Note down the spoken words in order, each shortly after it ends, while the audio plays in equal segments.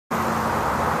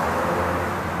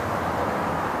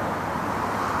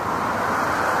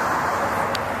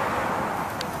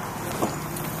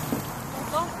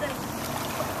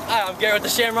Garrett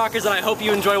with the Shamrockers, and I hope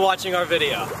you enjoy watching our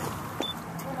video.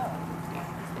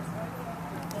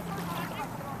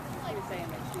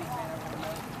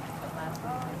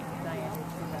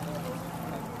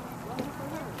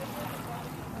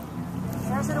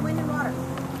 Sarasota Wind and Water.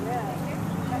 Yeah.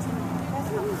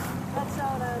 That's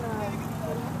out on,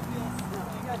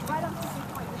 right up to the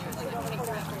point.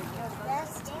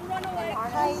 Best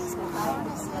kites, the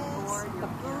harnesses, the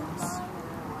boots.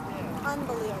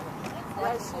 Unbelievable.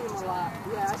 I see him a lot.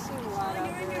 Yeah, I see him a lot out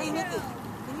there. Hey, Nikki,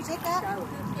 can you take that?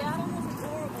 Yeah.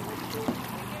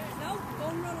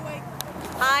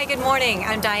 Hi, good morning.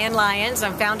 I'm Diane Lyons.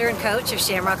 I'm founder and coach of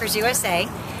Shamrockers USA,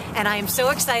 and I am so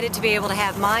excited to be able to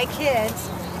have my kids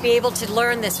be able to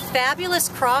learn this fabulous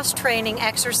cross-training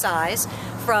exercise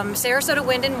from Sarasota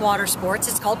Wind and Water Sports.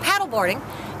 It's called paddleboarding.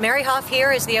 Mary Hoff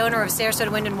here is the owner of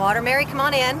Sarasota Wind and Water. Mary, come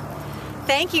on in.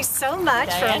 Thank you so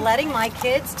much for letting my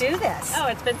kids do this. Oh,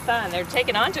 it's been fun. They're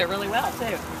taking on to it really well,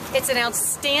 too. It's an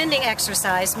outstanding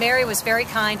exercise. Mary was very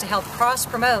kind to help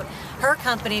cross-promote her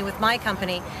company with my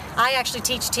company. I actually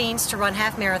teach teens to run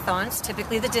half marathons,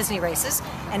 typically the Disney races,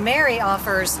 and Mary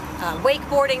offers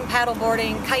wakeboarding,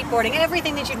 paddleboarding, kiteboarding,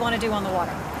 everything that you'd want to do on the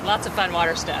water. Lots of fun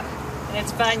water stuff. And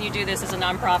it's fun. You do this as a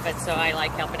nonprofit, so I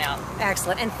like helping out.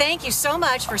 Excellent. And thank you so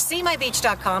much for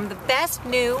SeeMyBeach.com, the best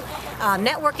new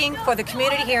networking for the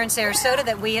community here in Sarasota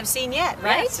that we have seen yet,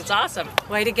 right? Yes, it's awesome.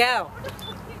 Way to go.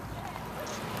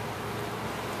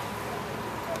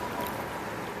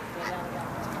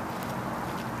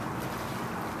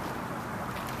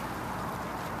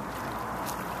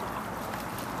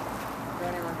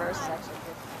 Going in reverse is actually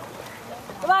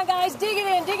good. Come on, guys, dig it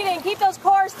in, dig it in. Keep those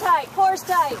cores tight, cores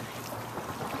tight.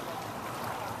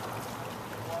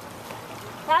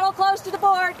 Paddle close to the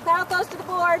board, paddle close to the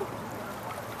board.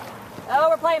 Oh,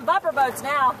 we're playing bumper boats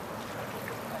now.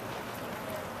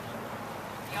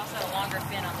 You also have a longer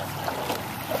fin on this one.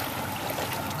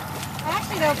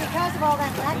 Actually, though, because of all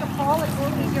that lack of fall, it's a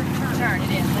little easier to turn.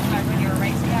 It is. That's why when you're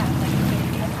racing,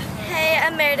 Hey,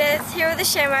 I'm Meredith, here with the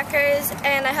Shamrockers,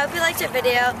 and I hope you liked your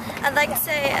video. I'd like to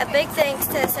say a big thanks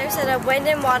to Sarasota Wind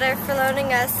and Water for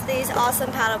loaning us these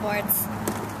awesome paddleboards.